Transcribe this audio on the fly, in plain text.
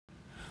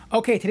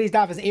Okay, today's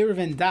daf is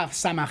Eruvin Daf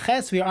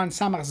Samaches. We are on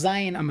Samach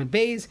Zayin Amud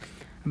Beis,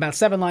 about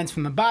 7 lines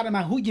from the bottom.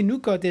 Ahu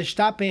Yenuka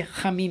Deshtape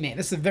Chamime.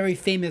 This is a very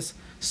famous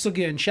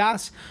sugya in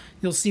Shas.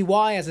 You'll see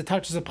why as it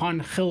touches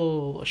upon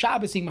Chil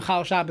Shabbos, being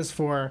Mechal Shabbos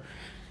for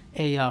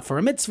a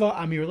mitzvah,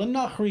 Amir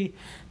L'Nachri,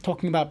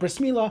 talking about Bris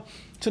Milah.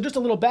 So just a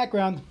little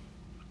background.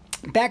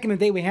 Back in the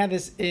day, we had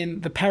this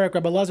in the Parak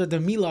Rabbi Lazar de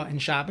Milah in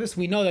Shabbos.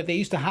 We know that they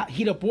used to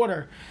heat up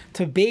water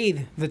to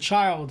bathe the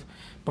child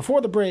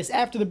before the bris,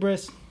 after the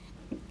bris.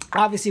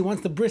 Obviously,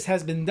 once the bris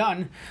has been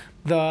done,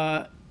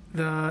 the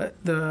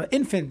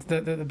infant,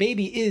 the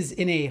baby is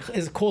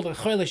called a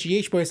cholesh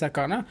yesh bo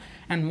sakana,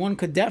 and one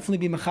could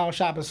definitely be mechal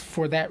Shabbos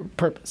for that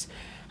purpose.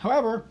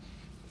 However,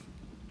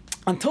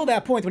 until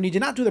that point, when you do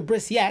not do the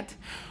bris yet,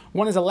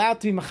 one is allowed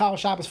to be mechal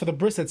Shabbos for the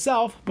bris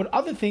itself, but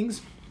other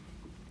things,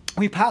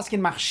 we paskin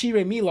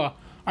machshirei milah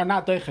are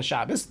not doicha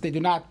Shabbos. They do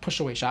not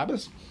push away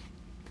Shabbos.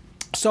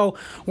 So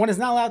one is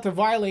not allowed to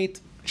violate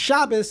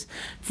Shabbos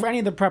for any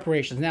of the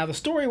preparations. Now the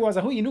story was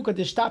Ahu Yenuka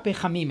Deshtape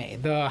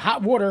Chamime. The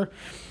hot water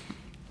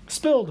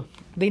spilled.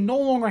 They no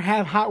longer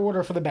have hot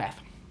water for the bath.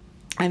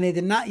 And they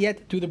did not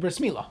yet do the bris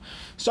milah.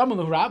 So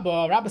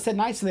Rabba said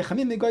nicely,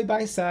 Chamime goy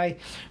baisai,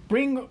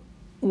 bring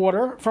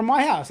water from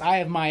my house. I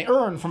have my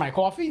urn for my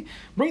coffee.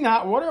 Bring the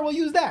hot water, we'll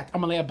use that.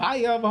 There's no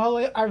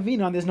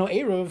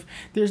Eruv.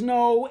 There's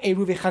no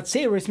Eruv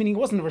Chatzeris, meaning it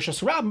wasn't the Rosh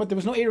Hashanah, but there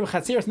was no Eruv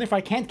Chatzeris, and therefore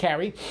I can't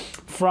carry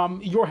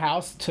from your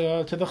house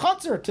to the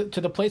Chatzer,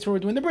 to the place where we're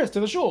doing the bris, to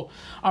the shul.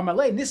 There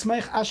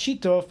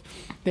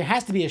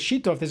has to be a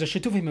shituf. There's a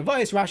shituf in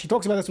Mavais. Rashi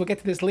talks about this. We'll get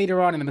to this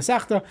later on in the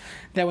Masechta,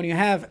 that when you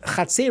have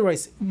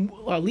Chatzeris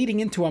leading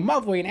into a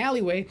mavoi, an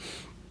alleyway,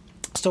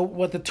 so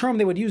what the term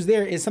they would use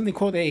there is something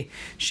called a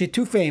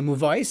shitufe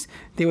muvais.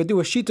 They would do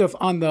a shituf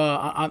on the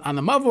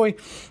mavoi,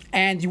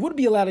 and you would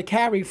be allowed to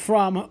carry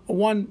from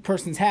one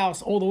person's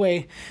house all the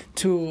way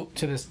to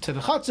the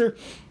chutzner,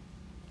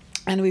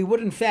 and we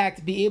would in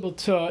fact be able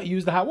to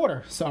use the hot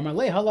water. So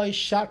Amalei halai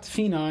shat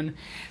finan.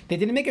 They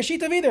didn't make a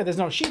shituf either. There's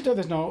no shituf.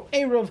 There's no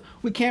eruv.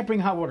 We can't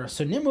bring hot water.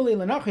 So nimruli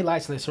lenachri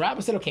laisle. So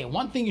Rabbi said, okay,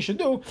 one thing you should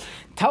do: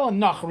 tell a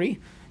nachri.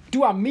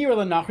 Do Amir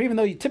L'Nachri, even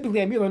though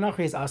typically Amir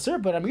L'Nachri is Aser,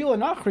 but Amir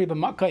L'Nachri,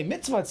 b'Makkah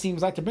mitzvah, it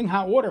seems like, to bring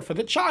hot water for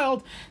the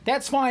child,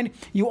 that's fine.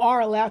 You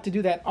are allowed to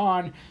do that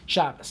on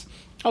Shabbos.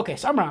 Okay,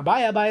 so Amar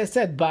Abaya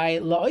said, by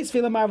La'ois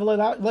Filamar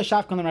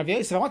L'Shafkan Rav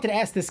Yosef, I wanted to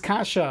ask this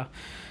kasha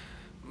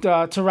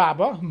to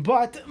Rabbah,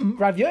 but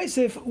Rav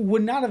Yosef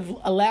would not have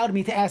allowed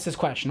me to ask this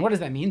question. What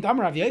does that mean?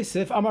 Amar Rav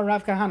Yosef, Amar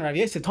Rav Kahana. Rav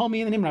Yosef told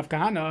me in the name of Rav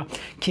Kahana,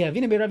 Ki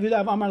Avina be Rav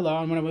Yehuda Amar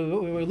La.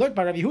 When we learned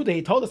by Rav Yehuda,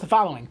 he told us the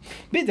following: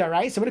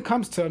 Midarai. So when it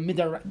comes to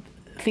midar,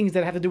 things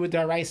that have to do with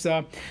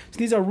daraisa, so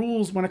these are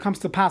rules when it comes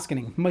to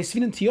paskening.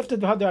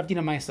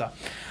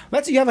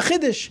 Let's say you have a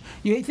chiddush.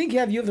 You think you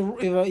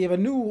have a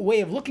new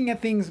way of looking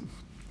at things,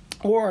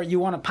 or you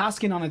want to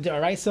paskin on a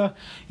deraisa,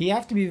 you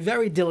have to be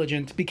very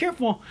diligent. Be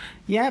careful.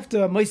 You have to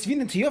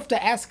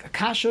ask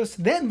kashos,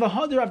 then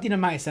v'hadar avdina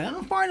ma'isa,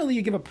 and finally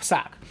you give a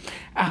pasak.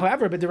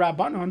 However, but the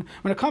rabbanon,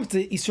 when it comes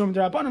to isurim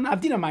rabbanon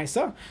avdina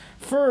ma'isa,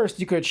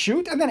 first you could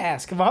shoot and then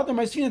ask. V'hadar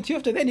ma'isvina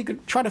tiyufta, then you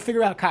could try to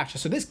figure out kasha.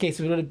 So this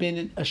case it would have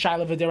been a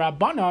shaila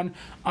v'derabbanon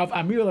of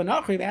Amir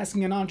L'Nachri,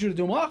 asking a non-Jew to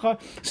do malacha.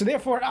 So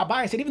therefore,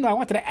 Abai said, even though I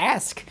wanted to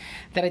ask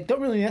that I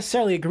don't really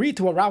necessarily agree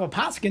to what Rabba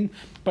paskin,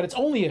 but it's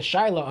only a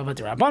shaila of a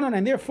derabbanon,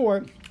 and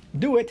therefore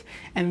do it,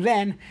 and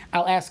then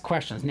I'll ask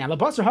questions. Now,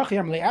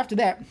 after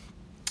that,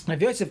 Rav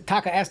Yosef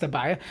Taka asked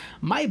Abaya,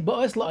 "My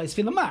boss la is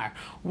filamar.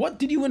 What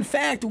did you in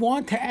fact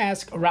want to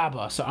ask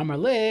Rabbah?" So Amar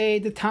Le,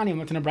 the Tani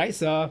went to the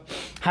Brisa,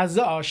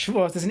 Hazah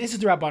Shvos. There's an issue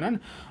rabbanon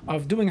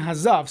of doing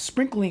Hazav,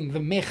 sprinkling the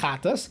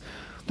mechatas,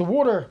 the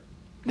water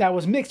that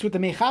was mixed with the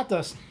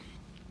mechatas,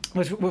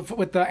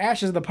 with the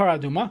ashes of the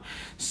paraduma.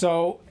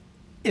 So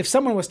if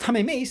someone was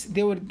tamei meis,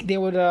 they would get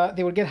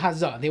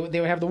hazah. They would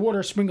have the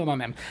water sprinkled on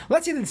them.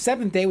 Let's say the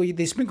seventh day,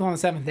 they sprinkle on the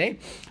seventh day,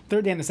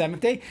 third day and the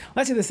seventh day.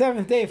 Let's say the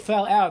seventh day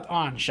fell out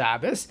on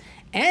Shabbos,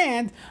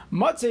 and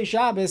Motzei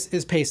Shabbos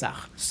is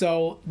Pesach.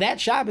 So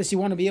that Shabbos you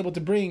want to be able to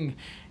bring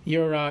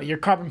your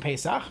carbon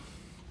Pesach.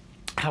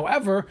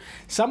 However,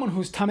 someone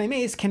who's tamei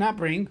meis cannot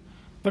bring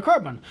the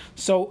carbon.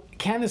 So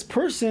can this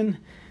person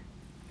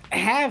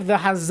have the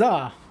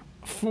hazah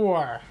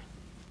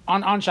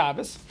on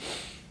Shabbos?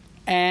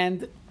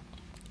 And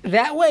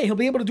that way he'll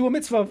be able to do a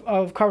mitzvah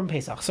of carbon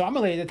pesach. So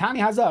Amalei, the Tani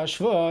Hazah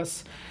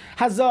Shvus.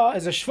 Hazah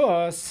is a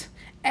Shvus,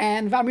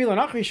 and V'amir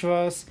L'Nachri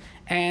Shvus,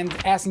 and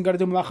asking God to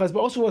do malachas, but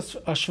also a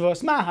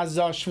Shvus. Ma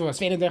Hazah Shvus.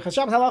 Ve'ein derech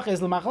Shabbos halacha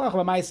is l'machalach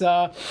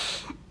l'maisa,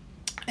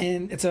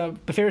 and it's a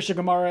Beferish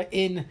Gemara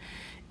in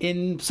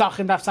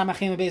Psachim Daf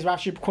Samachim Beis.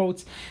 Rashi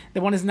quotes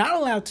that one is not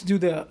allowed to do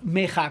the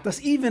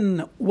mechatas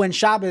even when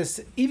Shabbos,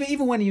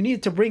 even when you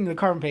need to bring the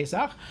carbon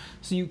pesach.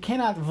 So you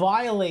cannot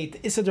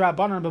violate Issa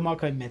D'Rabbanan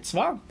b'Makkah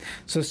mitzvah.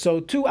 So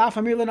too, Af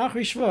Amir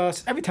L'Nachri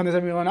Shvus. Every time there's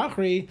Amir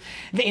L'Nachri,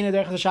 Ve'ein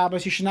derech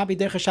Shabbos, you should not be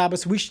derech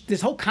Shabbos.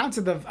 This whole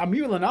concept of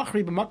Amir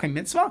L'Nachri b'Makkah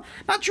mitzvah,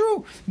 not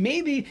true.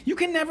 Maybe you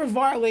can never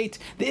violate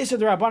the Issa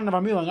D'Rabbanan of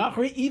Amir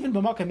L'Nachri even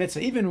b'Makkah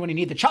mitzvah. Even when you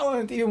need the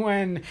chalent, even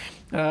when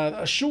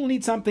a shul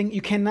needs something,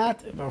 you cannot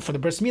for the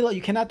bris milah,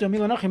 you cannot do a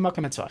milah nachri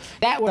makam mitzvah.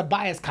 That was a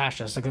bias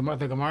kasha. So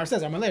the Gemara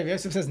says, Amalei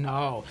Yosef says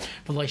no.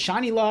 For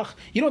loishani lach,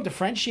 you don't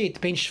differentiate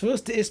between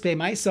shvus to isbe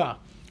ma'isa,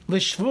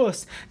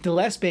 l'shvus to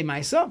lesbe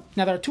ma'isa.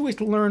 Now there are two ways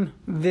to learn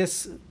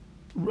this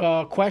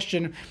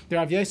question that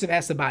Rav Yosef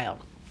asked the Baal.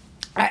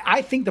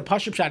 I think the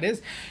Pashup Shot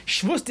is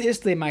Shvus to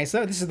Isle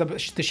Maisa. This is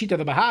the sheet of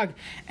the Bahag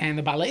and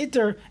the Bala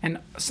Iter and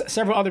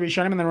several other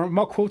Rishonim, and there are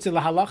more quotes in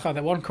the Halacha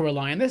that one can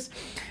rely on this,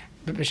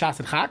 B'Shas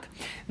and Chak,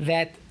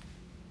 that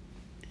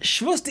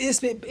Shvus to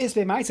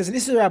Isle Maisa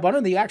is an Isle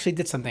Rabbanon that you actually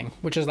did something,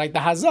 which is like the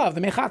Hazav,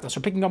 the Mechatas,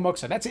 or picking up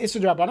Moksa. That's an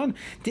Isle Rabbanon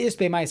to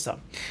Isle Maisa.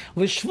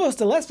 Shvus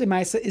to Lesbe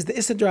Maisa is the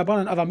Isle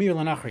Rabbanon of Amir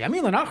Lanachri.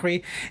 Amir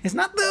Lanachri is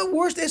not the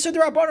worst Isle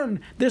Rabbanon.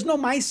 There's no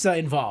Maisa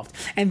involved.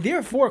 And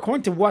therefore,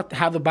 according to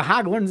how the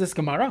Bahag learns this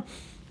Gemara,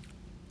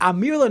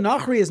 Amir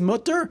Lanachri is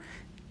mutter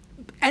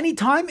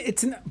anytime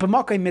it's in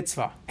b'makai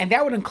mitzvah, and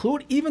that would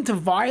include even to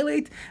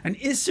violate an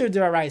isur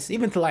d'oraisa,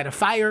 even to light a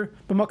fire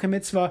b'makai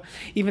mitzvah,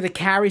 even to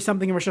carry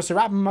something in Rosh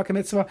Hashanah b'makai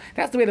mitzvah.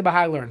 That's the way the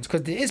Bahai learns,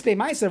 because the isbei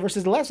ma'isa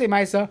versus the lesbei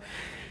ma'isa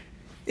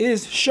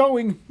is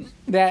showing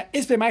that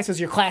isbei ma'isa is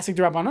your classic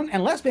d'Rabbanan,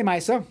 and lesbei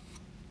ma'isa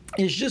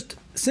is just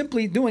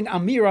simply doing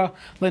amira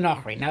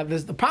lenachri. Now,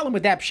 the problem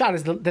with that pshat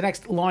is the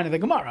next line of the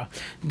Gemara.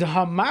 The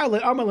hamar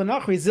le'amar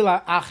lenachri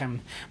zila achem.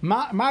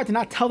 Mar to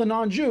not tell the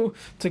non-Jew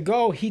to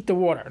go heat the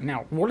water.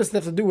 Now, what does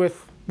that have to do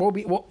with?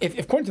 If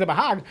according to the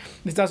Bahag,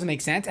 this doesn't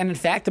make sense, and in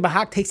fact, the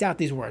Bahag takes out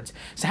these words.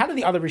 So how do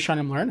the other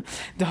Rishonim learn?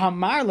 The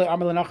hamar le'amar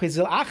lenachri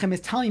zila achem is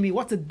telling me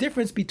what's the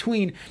difference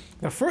between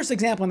the first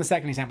example and the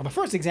second example. The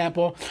first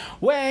example,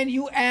 when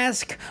you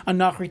ask a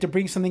Nachri to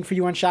bring something for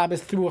you on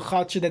Shabbos through a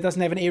Chatzah that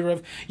doesn't have an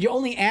Eruv, you're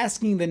only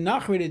asking the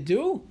Nachri to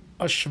do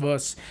a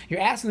Shvus. You're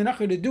asking the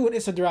Nachri to do an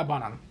Issa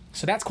D'Rabbanan.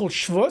 So that's called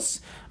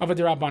Shvus of a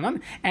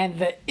D'Rabbanan. And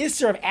the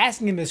Issa of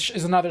asking him is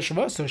another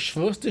Shvus. So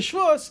Shvus to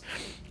Shvus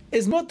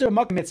is Mutter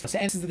Mak Mitzvah. So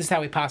this is how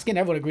we paskin.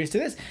 Everyone agrees to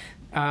this.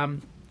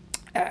 In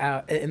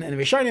the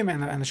Rishonim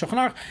and the Shulchan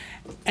Aruch,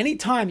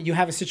 anytime you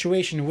have a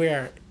situation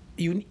where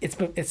it's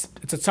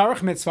a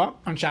tzarech mitzvah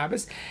on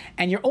Shabbos,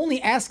 and you're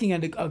only asking a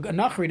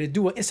nachri to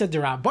do a issa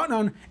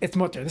d'Rabbanan, it's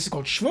mutter. This is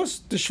called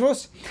shvus, the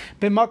shvus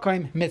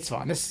b'makayim mitzvah.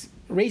 And this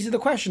raises the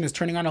question: is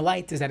turning on a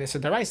light, is that issa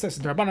d'Raisa,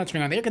 issa d'Rabbanan?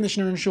 Turning on the air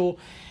conditioner in shul,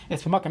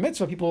 it's b'makayim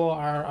mitzvah. People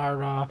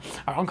are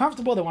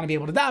uncomfortable. They want to be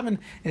able to daven.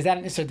 Is that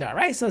an issa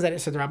d'Raisa? Is that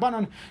issa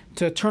d'Rabbanan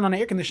to turn on an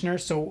air conditioner?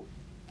 So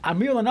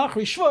Amir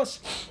Lanachri Shvus,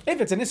 if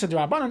it's an Issa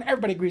D'Rabbanan,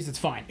 everybody agrees it's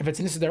fine. If it's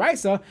an Issa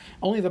D'Raisa,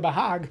 only the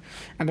Bahag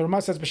and the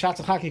Ramah says B'Shat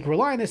Tzachak can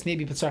rely on this,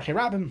 maybe B'Tzarchi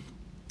Rabbim,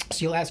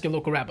 so you'll ask your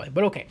local rabbi.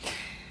 But okay.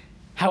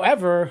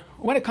 However,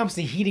 when it comes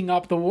to heating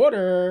up the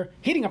water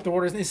is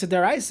an Issa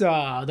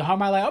D'Raisa. The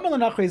Hamalai Amar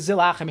Lanachri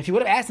Zilachem. If you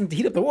would have asked him to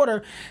heat up the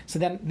water, so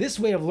then this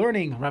way of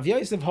learning, Rav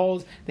Yosef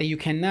holds that you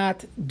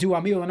cannot do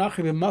Amir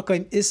Lanachri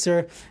B'Makayim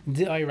Issa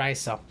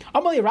D'Raisa.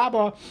 Amalei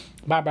Rabba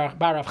Bar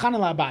Rav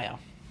Chanala Abaya.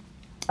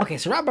 Okay,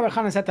 so Rabbi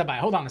Baruch said Tabai.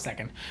 Hold on a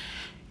second.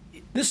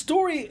 The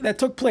story that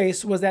took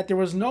place was that there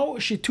was no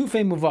shitufe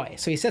muvai.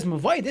 So he says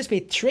muvai this be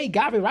trei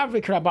gavi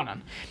rabbi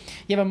rabbanan.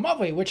 You have a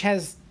muvai which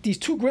has these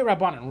two great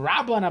rabbanan,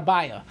 Rabba and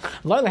Abaya.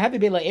 Loyla heavy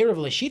be la erev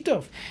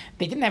l'shitov.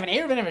 They didn't have an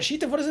erev and a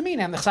shitov. What does it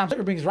mean? And the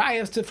Chassam brings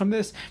rayas from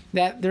this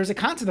that there's a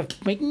concept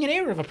of making an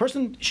erev. A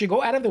person should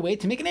go out of the way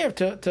to make an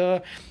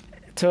erev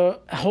to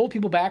hold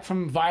people back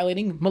from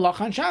violating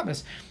malacha on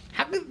Shabbos.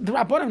 How could the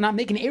Rabbanim not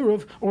make an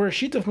Eruv or a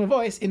Shituf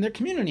Mavois in their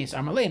communities?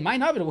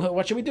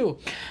 What should we do?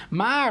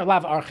 Mar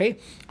lav arche,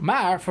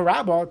 Mar for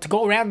Rabba to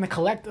go around and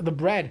collect the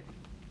bread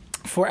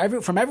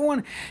from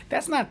everyone.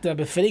 That's not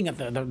befitting.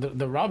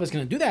 The Rav is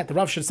going to do that. The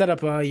Rav should set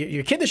up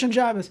your Kiddush on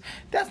Shabbos.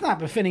 That's not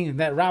befitting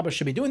that Rabba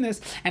should be doing this.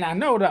 And I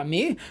know that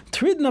me,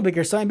 Tridna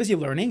B'Gersa, I'm busy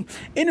learning.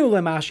 Inu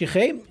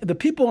lemashiche, the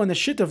people in the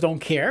Shituf don't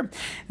care.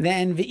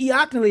 Then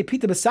v'i'aknele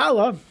pita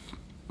b'sala.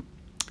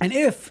 And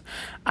if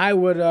I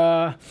would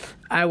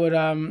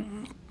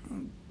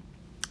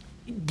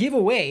give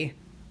away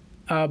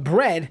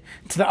bread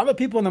to the other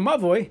people in the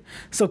Mavoi,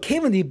 so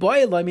Kevin the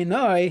boy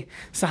laminoi,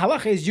 so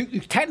halacha is you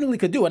technically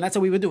could do, and that's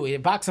what we would do. You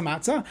box a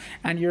matzah,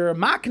 and you're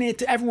mocking it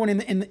to everyone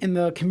in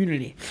the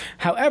community.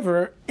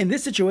 However, in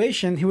this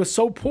situation, he was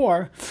so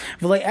poor,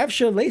 I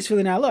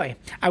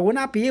would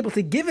not be able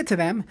to give it to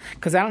them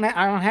because I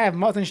don't have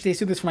matan shtei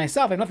sudas for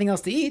myself. I have nothing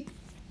else to eat.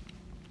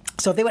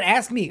 So if they would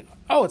ask me,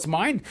 oh, it's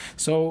mine,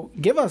 so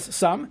give us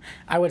some,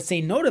 I would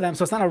say no to them.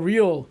 So it's not a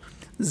real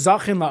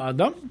zachin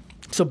la'adam.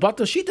 So but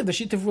the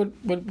shituf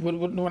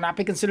would not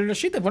be considered a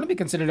shituf, wouldn't be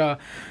considered a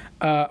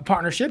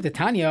partnership. The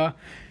Tanya,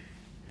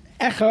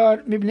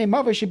 echad mibnei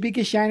mavoi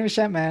shebikish yain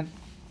v'shemen.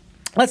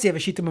 Let's say you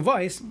have a shituf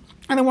mavos,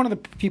 and then one of the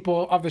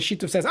people of the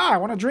shituf says, I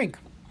want a drink.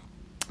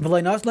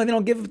 They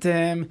don't give it to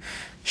him,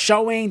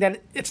 showing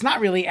that it's not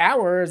really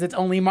ours, it's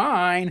only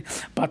mine.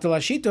 But the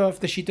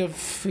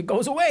shituf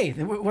goes away.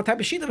 What type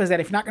of shituf is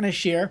that if you're not going to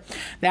share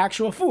the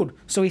actual food?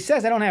 So he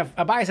says,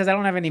 Abai says, I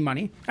don't have any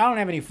money, I don't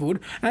have any food,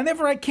 and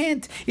therefore I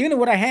can't, even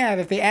what I have,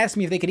 if they ask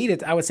me if they could eat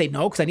it, I would say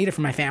no, because I need it for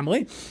my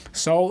family.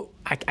 So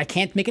I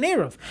can't make an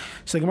Eruv.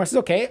 So the Gemara says,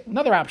 okay,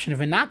 another option.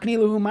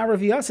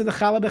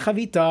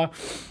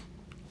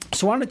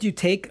 So why don't you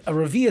take a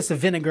revius of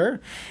vinegar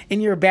in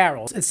your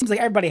barrels? It seems like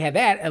everybody had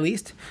that, at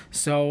least.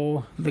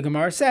 So the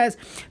Gemara says,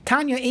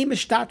 Tanya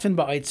Amish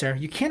ba'itzer.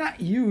 You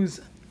cannot use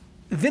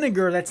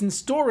vinegar that's in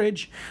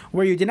storage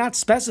where you did not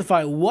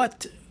specify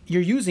what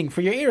you're using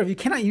for your Erev. You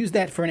cannot use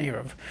that for an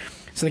Erev.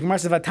 So the Gemara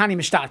says, "Vatani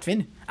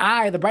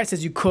mishtatvin." The Bride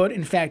says you could,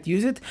 in fact,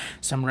 use it.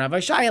 Some Rav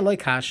Shaya like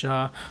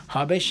Kasha,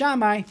 Ha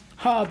Beishamai,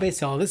 Ha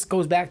Beisel. This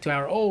goes back to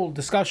our old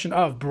discussion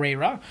of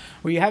Breira,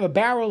 where you have a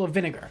barrel of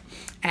vinegar,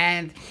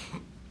 and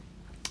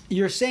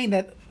you're saying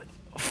that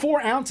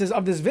 4 ounces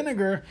of this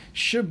vinegar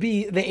should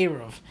be the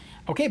Erev.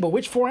 Okay, but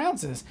which 4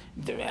 ounces?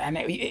 And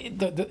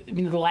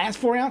the last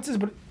 4 ounces,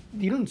 but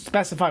you don't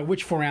specify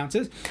which 4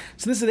 ounces.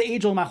 So this is the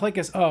age-old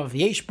machlekes of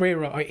yesh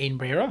breira or ein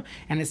breira,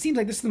 and it seems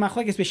like this is the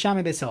machlekes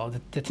b'shamei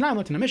b'sel. The Tanakh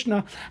looked in the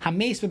Mishnah,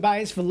 hameis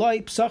b'bayis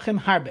v'loi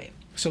psachim harbe.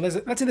 So let's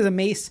say there's a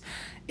mace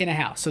in a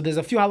house. So there's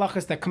a few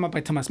halachas that come up by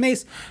tumas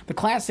mace. The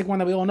classic one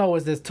that we all know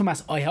is there's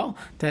tumas oyel,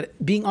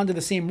 that being under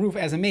the same roof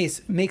as a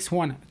mace makes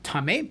one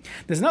tameh.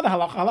 There's another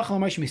halacha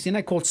l'moshe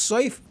misina called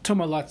soif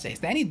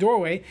tumalatzeis. Any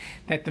doorway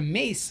that the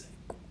mace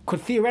could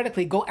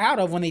theoretically go out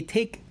of when they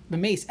take the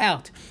mace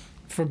out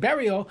for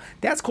burial,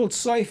 that's called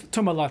soif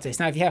tumalates.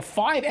 Now, if you have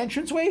 5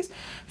 entranceways,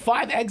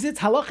 5 exits,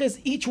 halachas,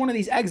 each one of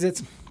these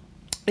exits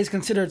is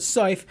considered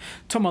soif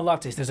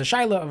tumalates. There's a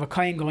shaila of a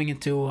kain going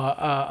into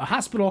a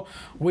hospital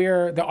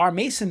where there are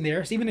mason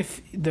there, so even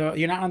if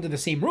you're not under the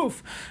same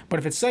roof, but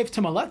if it's soif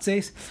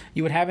tumalates,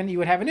 you would have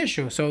an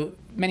issue. So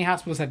many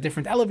hospitals have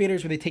different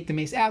elevators where they take the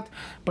mace out,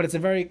 but it's a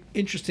very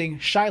interesting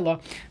shaila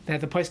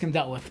that the poskim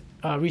dealt with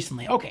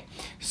recently. Okay,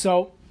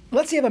 so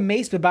let's say you have a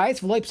mace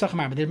b'bayis v'loy psachim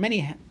harbe. There are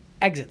many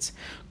exits.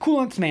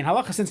 Kulant main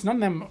halacha, since none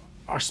of them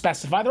are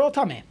specified, they're all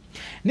tameh.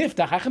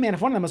 Niftach hachamin,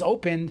 if one of them is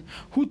opened,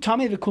 who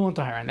tameh v'kulant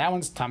tahar, and that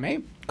one's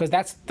tameh because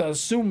that's the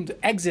assumed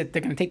exit.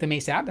 They're going to take the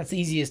mace out. That's the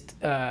easiest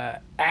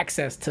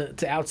access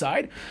to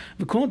outside.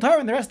 V'kulant tahar,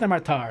 and the rest of them are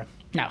tahar.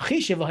 Now,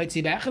 let's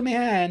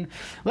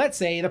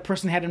say the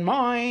person had in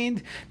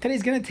mind that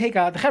he's going to take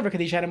out the Chevra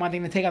Kaddish had in mind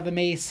to take out the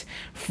mace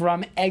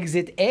from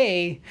exit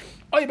A,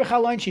 or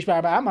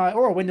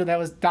a window that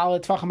was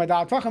dalet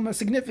tvachim, a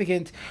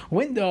significant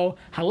window.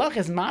 Halach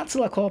is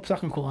matzela kol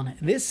psachim kulan.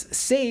 This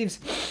saves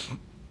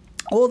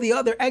all the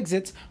other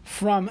exits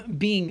from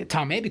being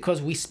tameh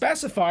because we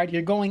specified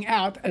you're going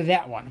out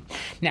that one.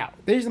 Now,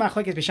 there's the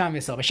machlekes b'sham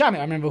v'sel. B'sham,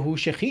 I remember who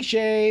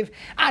shechishev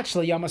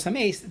actually yamas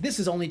hameis. This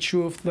is only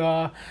true if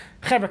the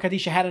Chevra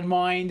Kadisha had in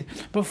mind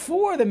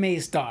before the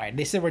mace died.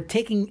 They said we're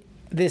taking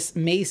this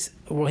mace,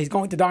 well, he's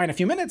going to die in a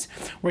few minutes.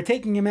 We're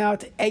taking him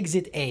out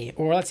exit A,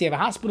 or let's say you have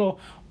a hospital.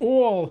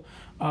 All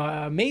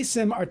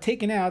mason are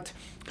taken out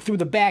through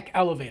the back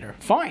elevator.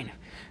 Fine,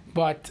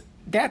 but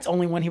that's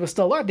only when he was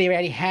still alive. They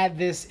already had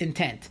this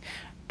intent.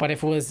 But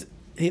if it was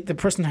the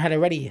person had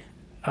already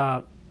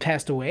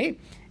passed away,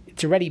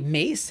 it's already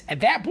mace.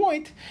 At that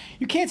point,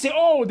 you can't say,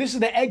 "Oh, this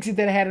is the exit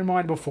that I had in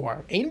mind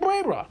before." Ein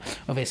breira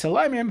of a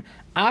salamim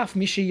af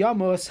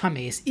mishiyamos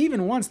hames.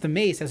 Even once the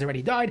mace has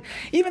already died,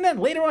 even then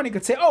later on you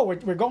could say, "Oh,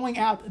 we're going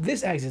out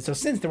this exit." So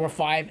since there were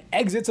 5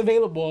 exits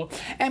available,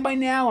 and by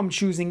now I'm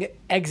choosing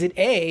exit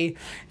A,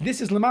 this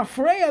is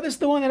lemafreya. This is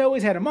the one that I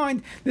always had in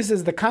mind. This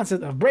is the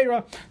concept of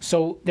breira.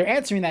 So they're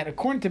answering that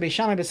according to Beis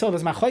Shammai Basila.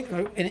 There's machlek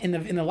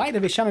in the light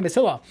of Beis Shammai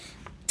Basila.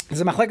 There's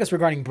a machlekes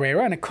regarding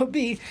breira, and it could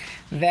be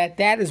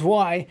that is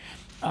why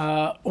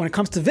when it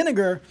comes to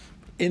vinegar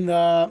in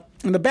the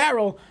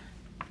barrel,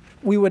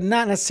 we would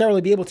not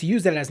necessarily be able to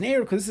use that as an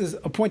error because this is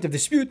a point of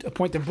dispute, a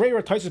point of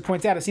breira. Tosfos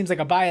points out it seems like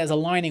Abaya is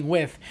aligning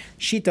with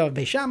Shita of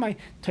Beis Shammai.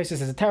 Tosfos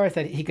has a teretz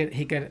that he could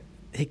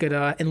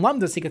in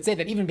Lumdus he could say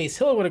that even Beis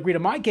Hillel would agree to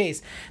my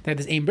case that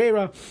there's ein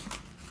breira.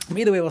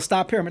 Either way, we'll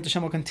stop here.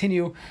 Hashem will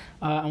continue,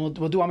 and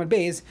we'll do Amud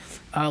Beis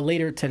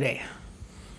later today.